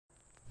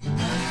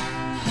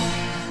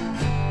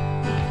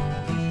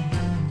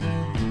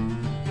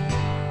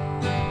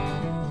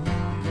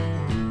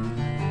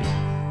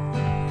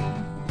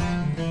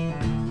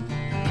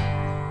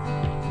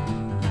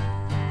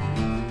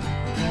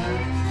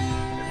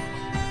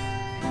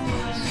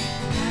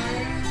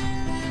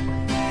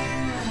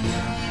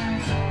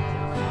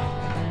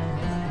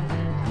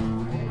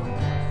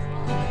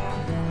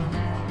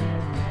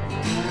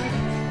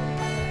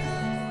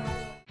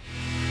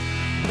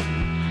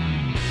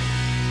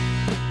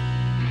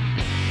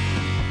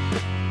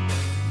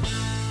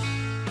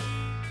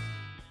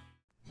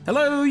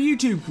Hello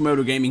YouTube,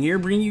 Camodo Gaming here,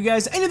 bringing you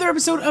guys another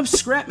episode of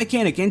Scrap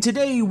Mechanic, and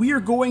today we are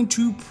going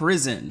to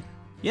prison.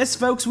 Yes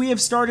folks, we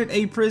have started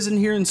a prison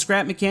here in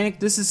Scrap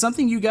Mechanic. This is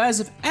something you guys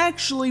have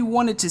actually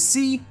wanted to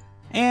see,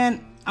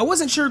 and I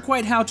wasn't sure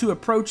quite how to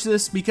approach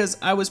this because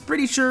I was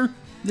pretty sure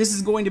this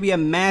is going to be a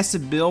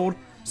massive build,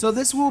 so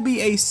this will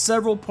be a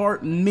several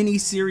part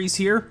mini-series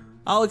here.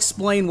 I'll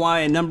explain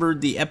why I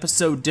numbered the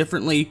episode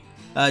differently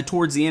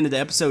towards the end of the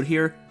episode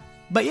here.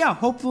 But yeah,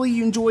 hopefully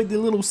you enjoyed the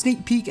little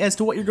sneak peek as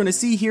to what you're going to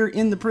see here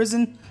in the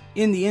prison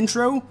in the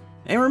intro.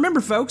 And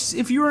remember folks,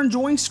 if you are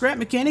enjoying Scrap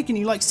Mechanic and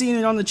you like seeing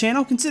it on the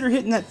channel, consider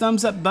hitting that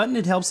thumbs up button.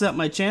 It helps out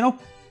my channel.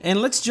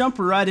 And let's jump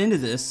right into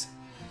this.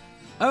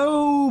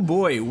 Oh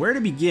boy, where to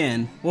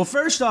begin? Well,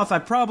 first off, I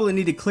probably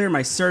need to clear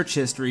my search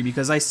history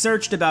because I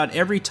searched about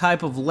every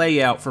type of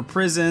layout for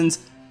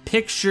prisons,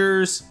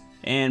 pictures,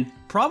 and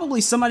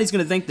probably somebody's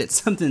going to think that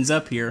something's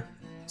up here.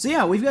 So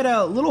yeah, we've got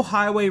a little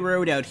highway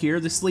road out here.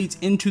 This leads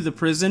into the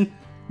prison.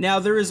 Now,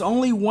 there is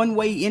only one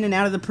way in and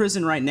out of the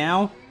prison right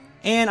now,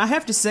 and I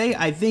have to say,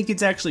 I think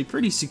it's actually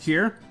pretty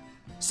secure.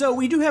 So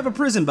we do have a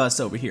prison bus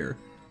over here.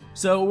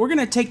 So we're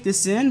gonna take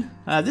this in.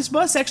 This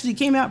bus actually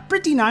came out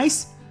pretty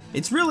nice.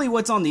 It's really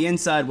what's on the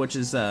inside, which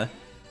is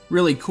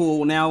really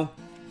cool. Now,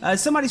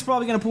 somebody's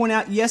probably gonna point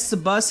out, yes, the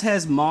bus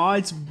has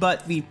mods,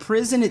 but the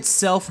prison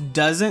itself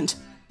doesn't.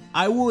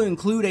 I will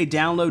include a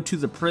download to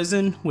the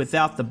prison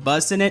without the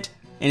bus in it.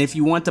 And if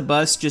you want the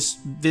bus,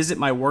 just visit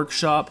my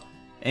workshop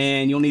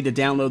and you'll need to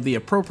download the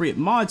appropriate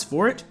mods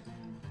for it.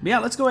 But yeah,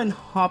 let's go ahead and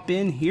hop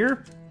in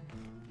here.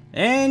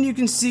 And you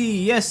can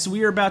see, yes,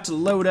 we are about to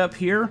load up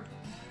here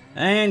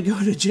and go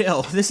to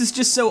jail. This is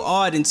just so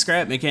odd in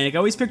Scrap Mechanic. I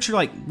always picture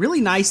like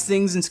really nice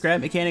things in Scrap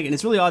Mechanic, and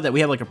it's really odd that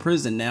we have like a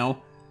prison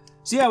now.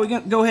 So yeah, we're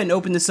gonna go ahead and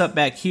open this up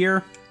back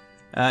here.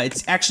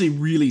 It's actually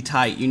really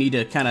tight. You need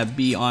to kind of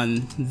be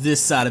on this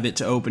side of it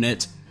to open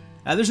it.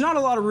 There's not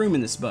a lot of room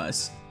in this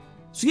bus.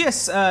 So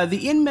yes, the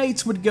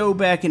inmates would go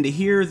back into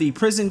here, the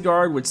prison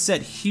guard would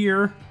sit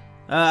here.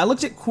 I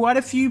looked at quite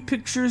a few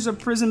pictures of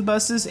prison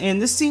buses,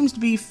 and this seems to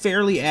be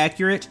fairly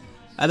accurate.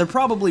 There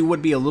probably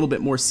would be a little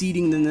bit more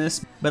seating than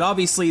this, but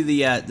obviously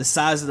the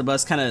size of the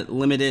bus kind of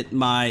limited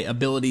my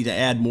ability to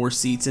add more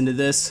seats into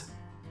this.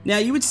 Now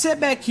you would sit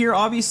back here,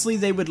 obviously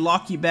they would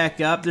lock you back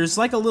up. There's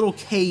like a little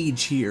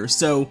cage here,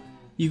 so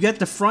you got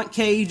the front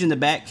cage and the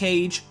back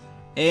cage.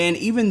 And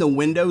even the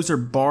windows are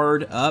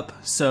barred up,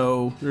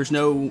 so there's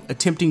no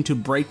attempting to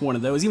break one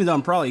of those, even though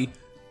I'm probably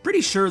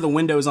pretty sure the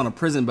windows on a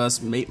prison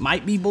bus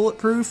might be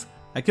bulletproof.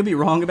 I could be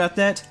wrong about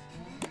that.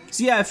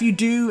 So yeah, if you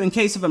do, in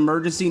case of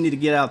emergency, need to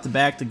get out the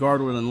back, the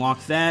guard will unlock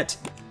that,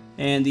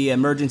 and the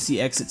emergency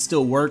exit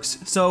still works.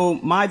 So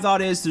my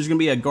thought is there's going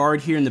to be a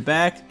guard here in the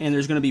back, and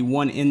there's going to be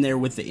one in there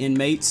with the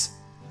inmates.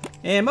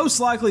 And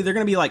most likely they're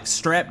going to be like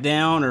strapped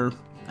down, or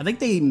I think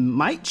they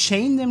might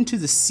chain them to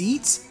the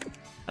seats.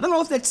 I don't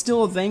know if that's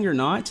still a thing or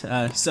not,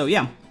 so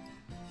yeah.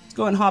 Let's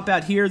go ahead and hop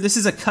out here. This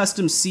is a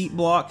custom seat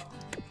block.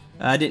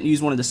 I didn't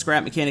use one of the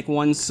Scrap Mechanic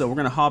ones, so we're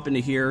going to hop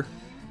into here.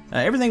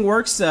 Everything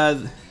works.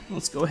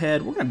 Let's go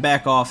ahead. We're going to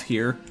back off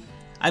here.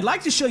 I'd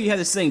like to show you how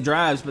this thing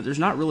drives, but there's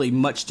not really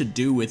much to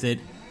do with it.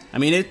 I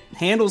mean, it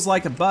handles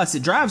like a bus.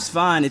 It drives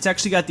fine. It's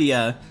actually got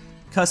the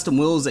custom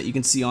wheels that you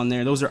can see on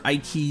there. Those are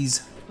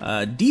Ike's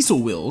diesel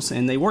wheels,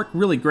 and they work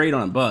really great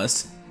on a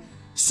bus.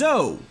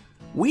 So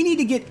we need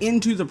to get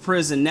into the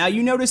prison. Now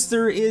you notice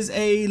there is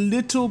a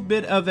little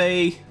bit of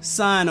a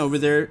sign over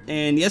there,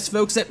 and yes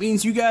folks, that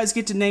means you guys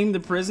get to name the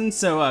prison,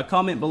 so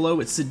comment below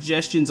with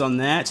suggestions on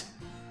that.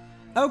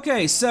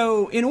 Okay,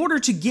 so in order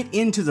to get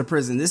into the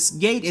prison, this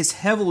gate is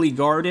heavily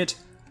guarded.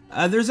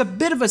 There's a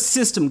bit of a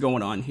system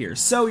going on here.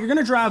 So you're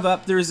gonna drive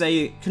up, there's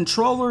a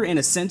controller and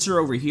a sensor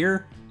over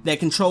here that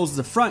controls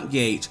the front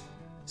gate.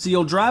 So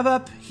you'll drive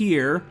up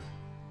here,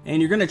 and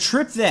you're gonna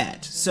trip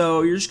that.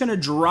 So you're just gonna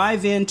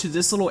drive into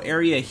this little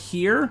area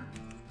here,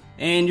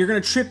 and you're gonna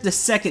trip the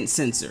second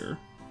sensor,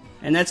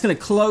 and that's gonna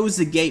close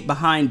the gate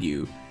behind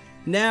you.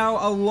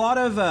 Now, a lot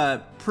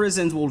of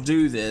prisons will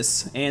do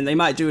this, and they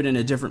might do it in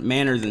a different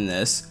manner than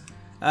this.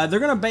 They're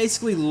gonna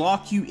basically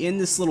lock you in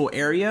this little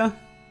area,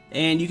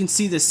 and you can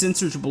see the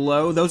sensors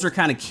below. Those are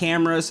kind of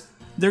cameras.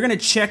 They're gonna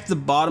check the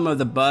bottom of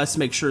the bus,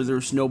 make sure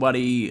there's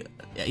nobody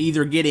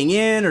either getting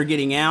in or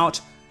getting out.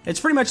 It's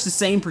pretty much the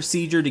same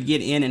procedure to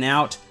get in and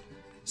out.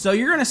 So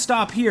you're gonna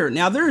stop here.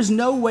 Now there is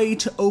no way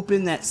to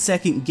open that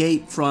second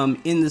gate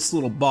from in this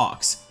little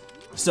box.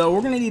 So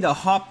we're gonna need to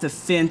hop the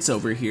fence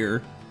over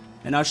here,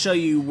 and I'll show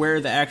you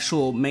where the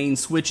actual main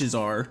switches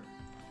are.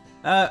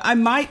 I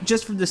might,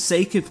 just for the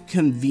sake of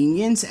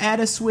convenience, add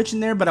a switch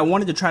in there, but I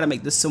wanted to try to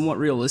make this somewhat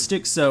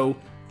realistic. So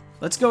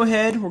let's go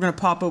ahead, we're gonna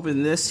pop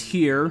open this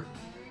here.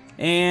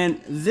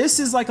 And this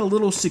is like a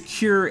little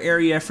secure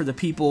area for the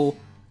people,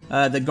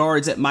 the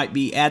guards that might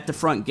be at the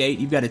front gate.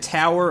 You've got a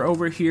tower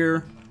over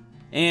here,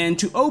 and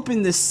to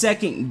open the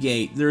second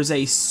gate there's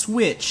a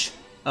switch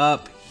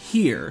up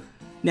here.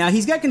 Now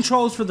he's got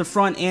controls for the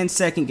front and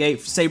second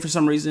gate. Say for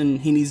some reason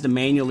he needs to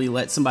manually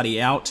let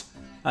somebody out,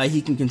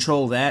 he can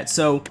control that.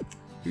 So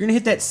you're gonna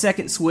hit that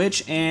second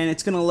switch and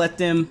it's gonna let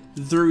them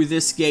through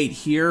this gate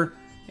here,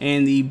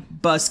 and the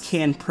bus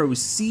can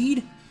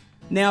proceed.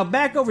 Now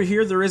back over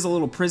here there is a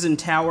little prison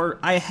tower.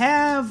 I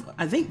have,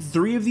 I think,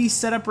 3 of these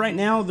set up right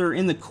now. They're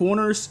in the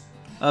corners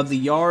of the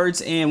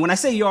yards, and when I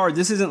say yard,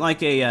 this isn't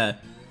like a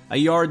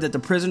yard that the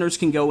prisoners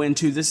can go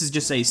into. This is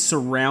just a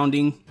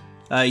surrounding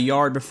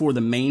yard before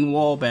the main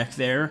wall back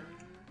there.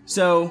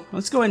 So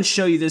let's go ahead and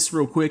show you this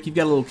real quick. You've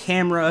got a little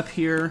camera up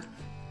here.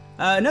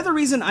 Another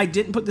reason I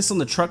didn't put this on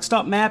the truck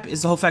stop map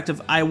is the whole fact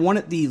of I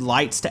wanted the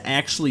lights to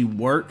actually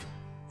work,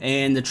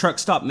 and the truck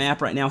stop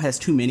map right now has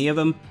too many of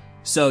them,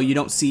 so you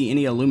don't see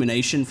any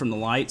illumination from the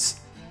lights.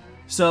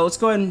 So let's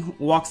go ahead and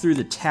walk through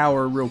the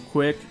tower real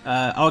quick.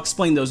 I'll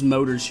explain those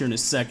motors here in a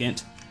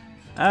second.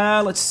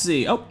 Let's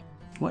see. Oh,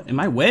 what? Am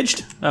I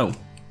wedged? Oh,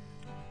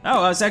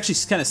 I was actually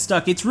kind of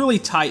stuck. It's really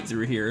tight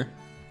through here.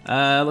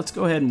 Let's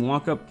go ahead and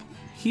walk up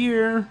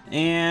here,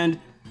 and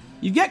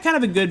you've got kind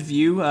of a good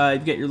view.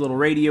 You've got your little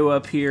radio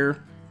up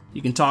here.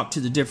 You can talk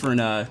to the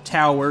different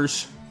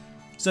towers.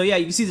 So yeah,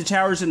 you can see the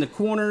towers in the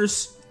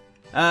corners.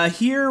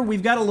 Here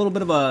we've got a little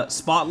bit of a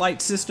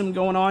spotlight system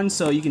going on,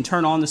 so you can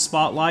turn on the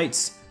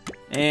spotlights,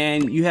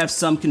 and you have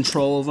some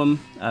control of them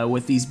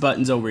with these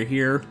buttons over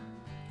here.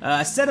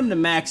 I set them to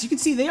max. You can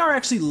see they are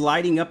actually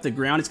lighting up the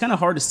ground. It's kind of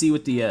hard to see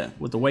with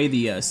the way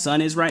the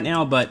sun is right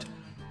now, but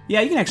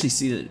yeah, you can actually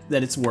see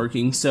that it's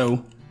working.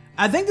 So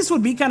I think this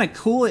would be kind of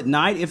cool at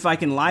night if I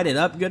can light it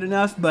up good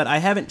enough, but I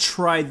haven't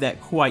tried that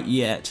quite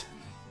yet.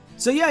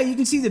 So yeah, you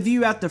can see the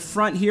view out the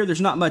front here.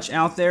 There's not much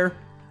out there.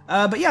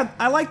 But yeah,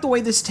 I like the way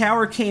this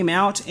tower came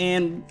out,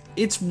 and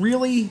it's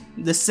really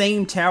the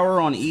same tower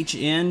on each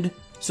end,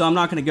 so I'm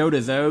not going to go to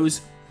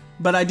those.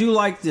 But I do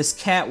like this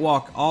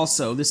catwalk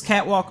also. This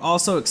catwalk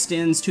also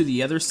extends to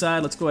the other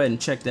side. Let's go ahead and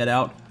check that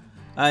out.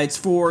 It's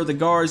for the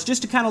guards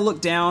just to kind of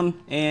look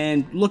down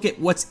and look at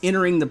what's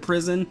entering the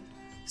prison.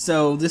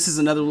 So this is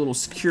another little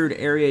secured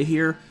area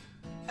here.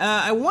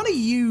 I want to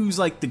use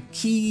like the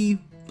key.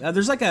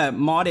 There's like a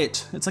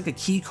modded, it's like a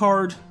key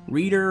card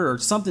reader or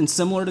something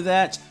similar to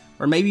that,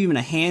 or maybe even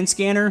a hand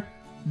scanner.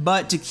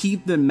 But to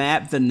keep the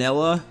map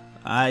vanilla,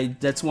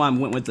 that's why I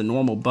went with the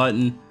normal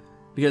button.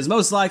 Because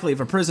most likely if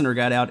a prisoner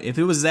got out, if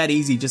it was that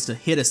easy just to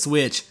hit a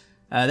switch,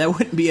 that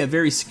wouldn't be a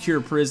very secure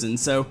prison.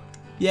 So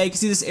yeah, you can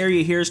see this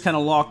area here is kind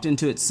of locked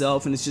into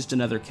itself, and it's just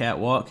another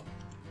catwalk.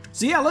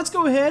 So yeah, let's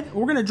go ahead.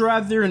 We're going to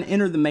drive there and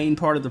enter the main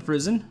part of the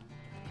prison.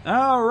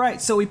 Alright,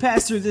 so we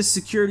pass through this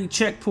security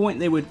checkpoint.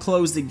 They would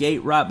close the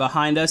gate right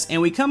behind us, and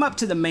we come up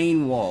to the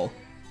main wall.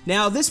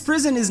 Now, this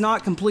prison is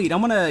not complete. I'm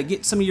going to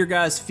get some of your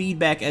guys'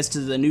 feedback as to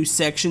the new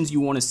sections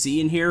you want to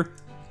see in here.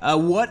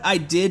 What I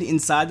did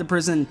inside the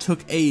prison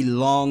took a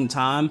long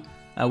time.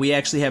 We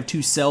actually have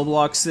 2 cell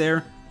blocks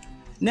there.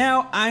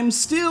 Now, I'm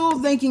still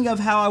thinking of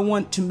how I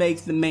want to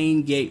make the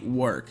main gate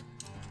work.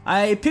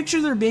 I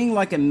picture there being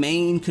like a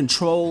main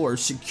control or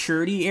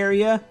security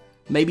area.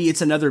 Maybe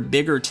it's another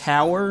bigger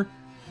tower,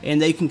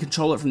 and they can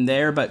control it from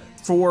there. But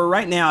for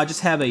right now, I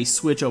just have a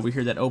switch over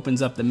here that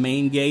opens up the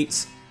main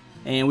gates,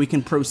 and we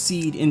can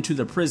proceed into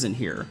the prison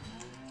here.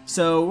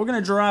 So we're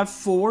going to drive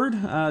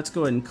forward. Let's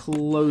go ahead and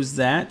close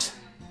that.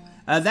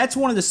 That's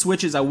one of the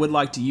switches I would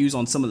like to use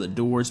on some of the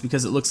doors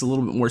because it looks a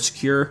little bit more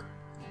secure.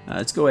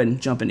 Let's go ahead and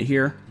jump into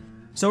here.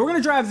 So we're going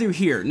to drive through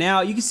here.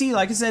 Now you can see,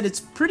 like I said, it's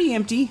pretty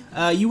empty.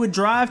 You would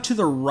drive to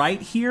the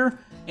right here,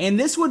 and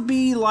this would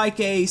be like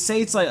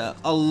say it's like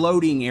a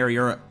loading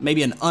area, or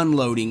maybe an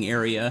unloading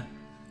area.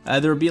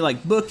 There would be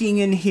like booking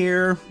in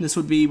here. This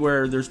would be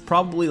where there's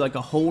probably like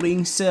a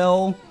holding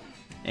cell,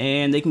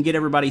 and they can get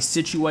everybody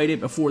situated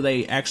before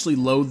they actually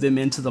load them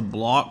into the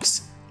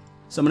blocks.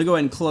 So I'm going to go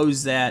ahead and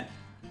close that.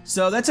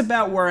 So that's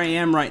about where I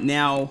am right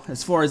now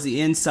as far as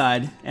the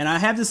inside, and I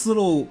have this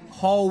little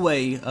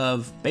hallway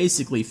of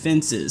basically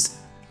fences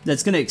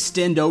that's going to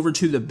extend over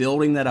to the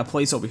building that I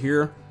place over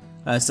here.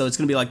 So it's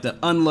going to be like the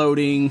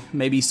unloading,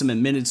 maybe some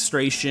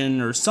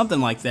administration or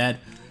something like that.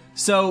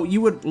 So you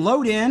would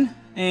load in,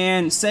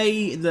 and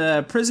say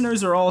the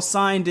prisoners are all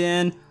signed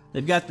in,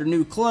 they've got their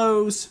new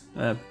clothes,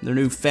 their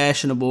new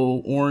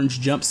fashionable orange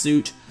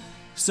jumpsuit.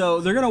 So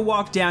they're going to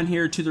walk down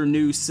here to their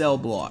new cell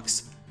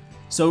blocks.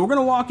 So we're going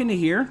to walk into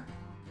here,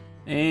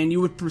 and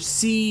you would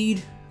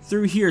proceed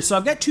through here. So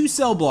I've got 2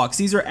 cell blocks.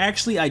 These are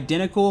actually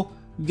identical.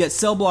 You've got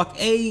cell block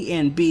A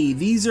and B.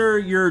 These are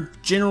your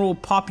general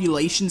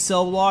population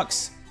cell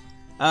blocks.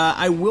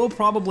 I will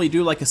probably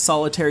do like a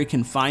solitary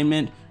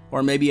confinement,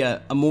 or maybe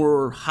a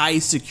more high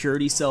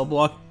security cell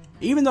block,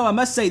 even though I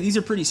must say these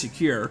are pretty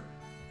secure.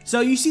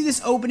 So you see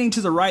this opening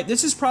to the right.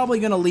 This is probably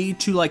going to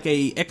lead to like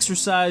a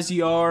exercise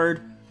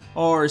yard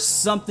or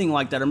something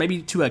like that, or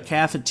maybe to a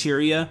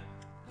cafeteria.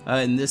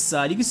 In this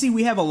side, you can see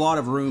we have a lot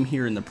of room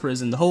here in the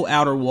prison. The whole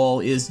outer wall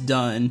is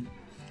done.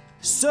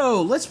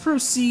 So let's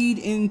proceed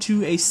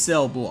into a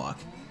cell block.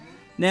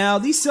 Now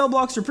these cell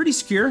blocks are pretty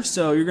secure,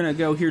 so you're gonna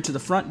go here to the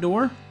front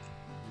door,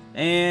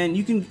 and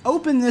you can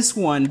open this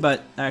one,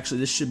 but actually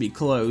this should be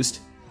closed.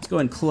 Let's go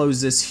ahead and close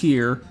this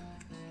here.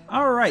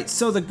 Alright,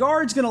 so the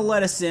guard's gonna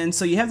let us in.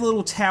 So you have the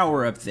little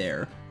tower up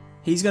there.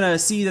 He's gonna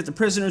see that the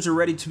prisoners are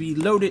ready to be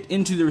loaded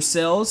into their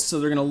cells,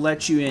 so they're gonna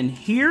let you in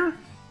here.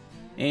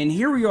 And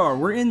here we are,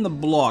 we're in the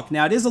block.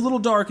 Now it is a little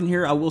dark in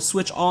here. I will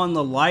switch on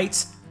the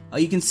lights.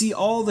 You can see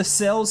all the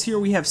cells here.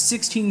 We have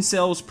 16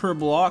 cells per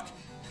block.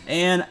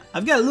 And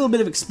I've got a little bit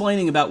of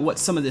explaining about what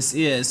some of this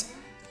is.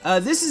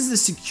 This is the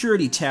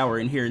security tower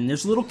in here, and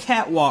there's a little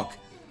catwalk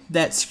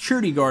that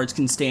security guards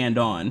can stand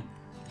on.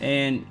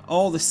 And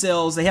all the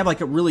cells, they have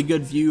like a really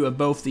good view of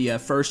both the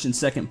first and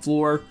second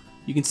floor.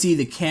 You can see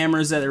the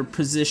cameras that are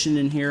positioned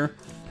in here.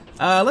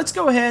 Let's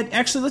go ahead,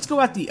 actually let's go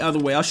out the other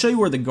way. I'll show you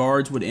where the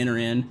guards would enter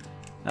in.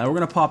 We're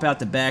gonna pop out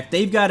the back.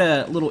 They've got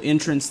a little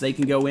entrance they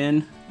can go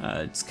in.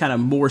 It's kind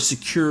of more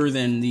secure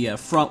than the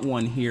front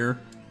one here.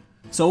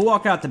 So we'll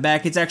walk out the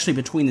back. It's actually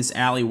between this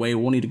alleyway.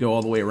 We'll need to go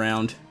all the way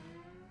around.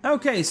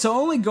 Okay, so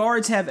only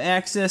guards have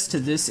access to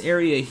this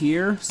area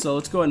here. So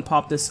let's go ahead and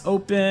pop this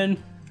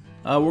open.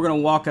 We're gonna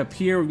walk up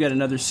here. We've got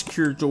another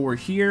secure door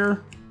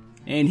here.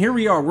 And here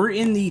we are, we're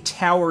in the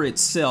tower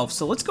itself.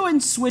 So let's go ahead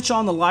and switch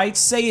on the lights,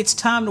 say it's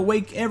time to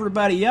wake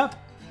everybody up.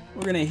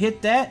 We're gonna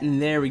hit that,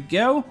 and there we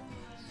go.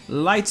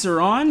 Lights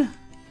are on.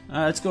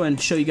 Let's go ahead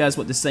and show you guys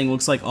what this thing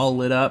looks like all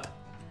lit up.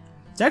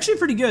 It's actually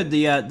pretty good.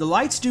 The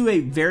lights do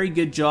a very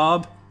good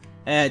job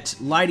at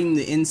lighting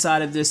the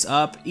inside of this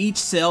up. Each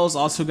cell's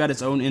also got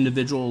its own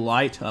individual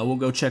light. We'll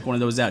go check one of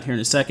those out here in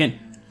a second.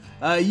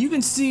 You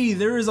can see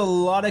there is a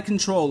lot of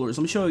controllers.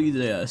 Let me show you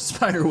the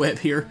spider web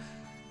here.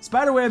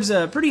 Spiderweb's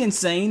pretty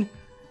insane.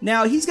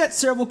 Now, he's got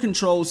several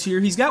controls here.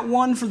 He's got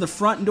one for the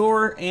front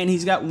door, and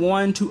he's got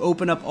one to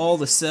open up all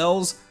the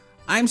cells.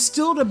 I'm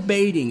still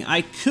debating.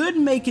 I could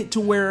make it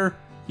to where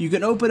you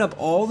can open up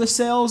all the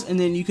cells, and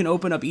then you can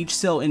open up each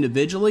cell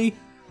individually,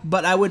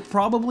 but I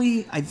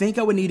think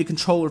I would need a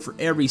controller for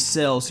every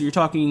cell. So you're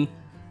talking,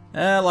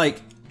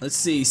 like, let's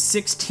see,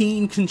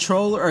 16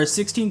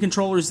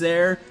 controllers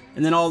there,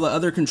 and then all the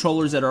other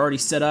controllers that are already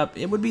set up.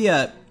 It would be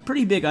a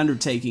pretty big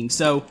undertaking.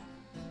 So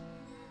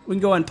we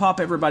can go ahead and pop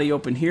everybody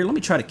open here. Let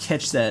me try to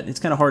catch that. It's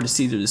kind of hard to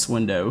see through this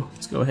window.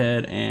 Let's go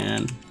ahead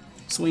and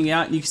swing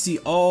out, and you can see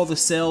all the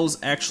cells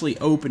actually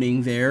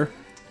opening there.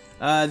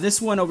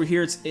 This one over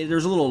here,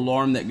 there's a little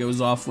alarm that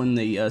goes off when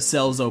the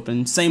cells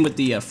open. Same with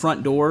the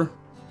front door.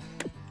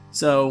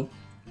 So,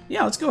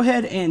 yeah, let's go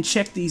ahead and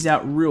check these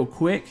out real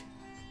quick.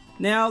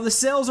 Now, the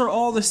cells are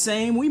all the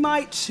same. We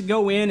might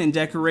go in and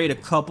decorate a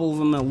couple of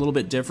them a little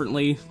bit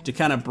differently to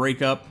kind of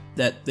break up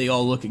that they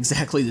all look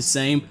exactly the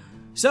same.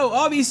 So,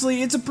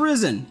 obviously, it's a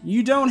prison.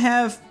 You don't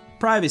have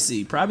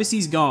privacy.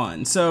 Privacy's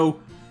gone.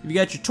 So, you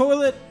got your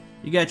toilet,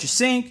 you got your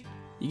sink,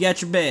 you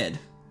got your bed.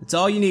 That's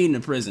all you need in a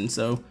prison.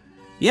 So,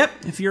 yep,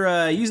 if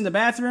you're using the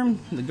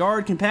bathroom, the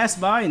guard can pass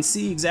by and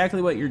see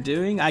exactly what you're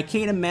doing. I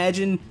can't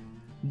imagine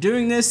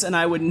doing this, and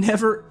I would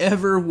never,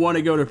 ever want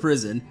to go to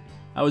prison.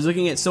 I was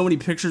looking at so many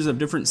pictures of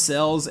different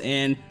cells,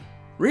 and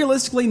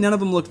realistically, none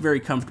of them look very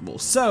comfortable.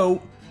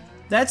 So,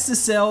 that's the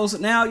cells.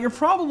 Now, you're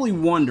probably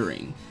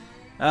wondering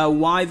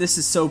why this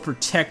is so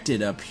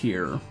protected up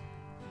here.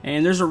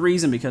 And there's a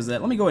reason because of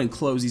that. Let me go ahead and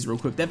close these real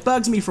quick. That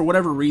bugs me for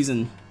whatever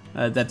reason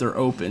that they're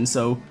open.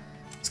 So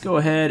let's go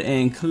ahead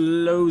and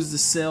close the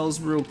cells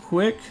real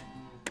quick.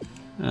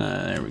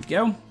 There we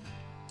go.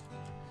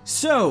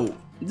 So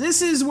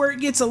this is where it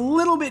gets a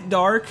little bit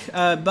dark,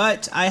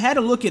 but I had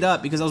to look it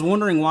up because I was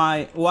wondering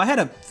why. Well, I had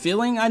a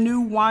feeling I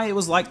knew why it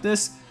was like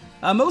this.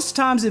 Most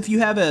times if you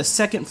have a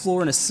second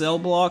floor in a cell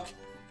block,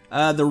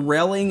 the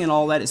railing and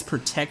all that is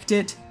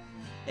protected.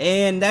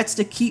 And that's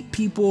to keep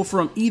people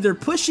from either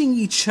pushing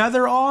each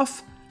other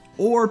off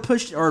or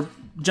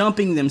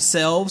jumping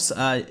themselves.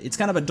 It's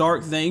kind of a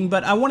dark thing,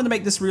 but I wanted to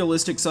make this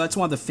realistic, so that's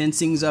why the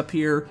fencing's up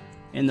here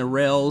and the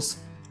rails,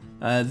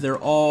 they're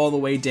all the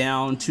way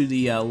down to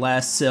the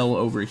last cell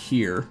over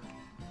here.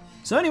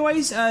 So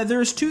anyways,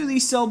 there's two of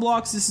these cell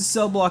blocks. This is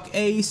cell block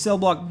A. Cell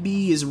block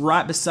B is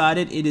right beside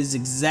it. It is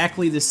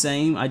exactly the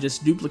same. I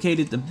just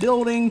duplicated the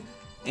building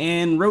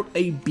and wrote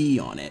a B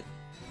on it.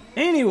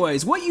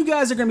 Anyways, what you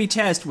guys are going to be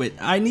tasked with,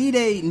 I need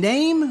a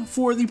name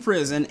for the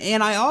prison,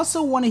 and I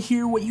also want to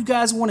hear what you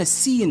guys want to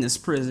see in this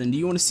prison. Do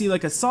you want to see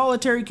like a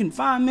solitary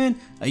confinement,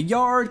 a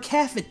yard,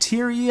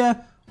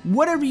 cafeteria,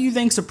 whatever you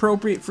think's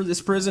appropriate for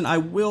this prison? I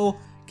will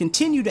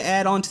continue to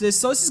add on to this,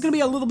 so this is going to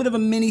be a little bit of a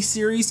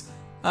mini-series.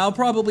 I'll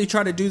probably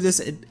try to do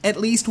this at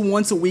least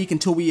once a week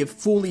until we have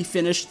fully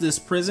finished this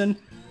prison.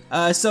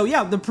 So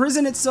yeah, the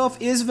prison itself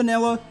is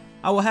vanilla.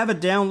 I will have a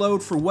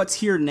download for what's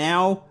here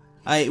now.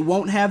 It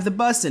won't have the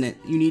bus in it.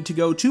 You need to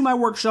go to my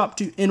workshop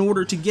in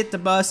order to get the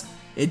bus.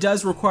 It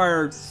does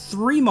require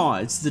 3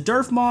 mods. The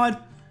Derf mod,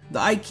 the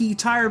iKey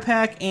tire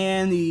pack,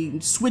 and the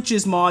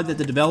switches mod that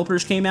the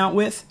developers came out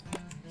with.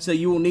 So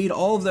you will need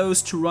all of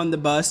those to run the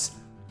bus.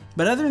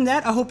 But other than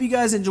that, I hope you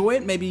guys enjoy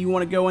it. Maybe you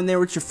want to go in there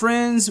with your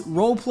friends,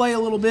 roleplay a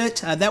little bit.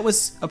 That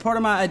was a part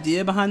of my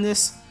idea behind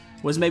this,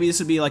 was maybe this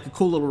would be like a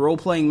cool little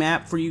role-playing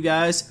map for you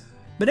guys.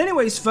 But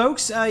anyways,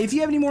 folks, if you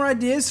have any more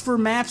ideas for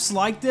maps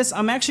like this,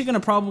 I'm actually going to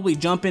probably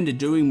jump into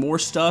doing more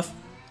stuff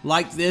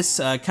like this,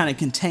 kind of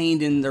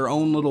contained in their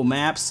own little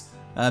maps,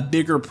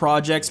 bigger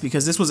projects,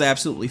 because this was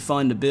absolutely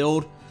fun to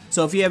build.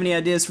 So if you have any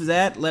ideas for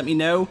that, let me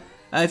know.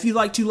 If you'd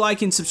like to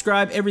like and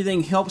subscribe,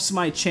 everything helps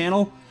my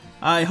channel.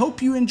 I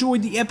hope you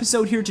enjoyed the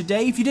episode here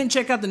today. If you didn't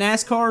check out the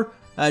NASCAR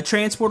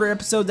Transporter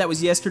episode, that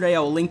was yesterday. I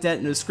will link that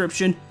in the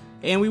description.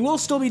 And we will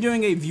still be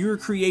doing a Viewer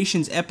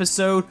Creations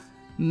episode.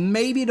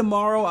 Maybe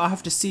tomorrow. I'll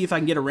have to see if I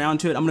can get around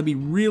to it. I'm going to be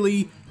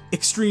really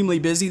extremely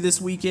busy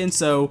this weekend,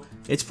 so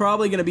it's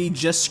probably going to be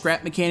just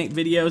Scrap Mechanic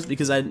videos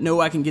because I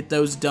know I can get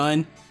those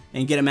done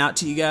and get them out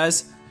to you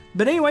guys.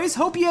 But anyways,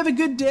 hope you have a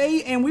good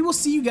day, and we will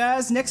see you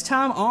guys next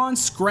time on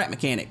Scrap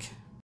Mechanic.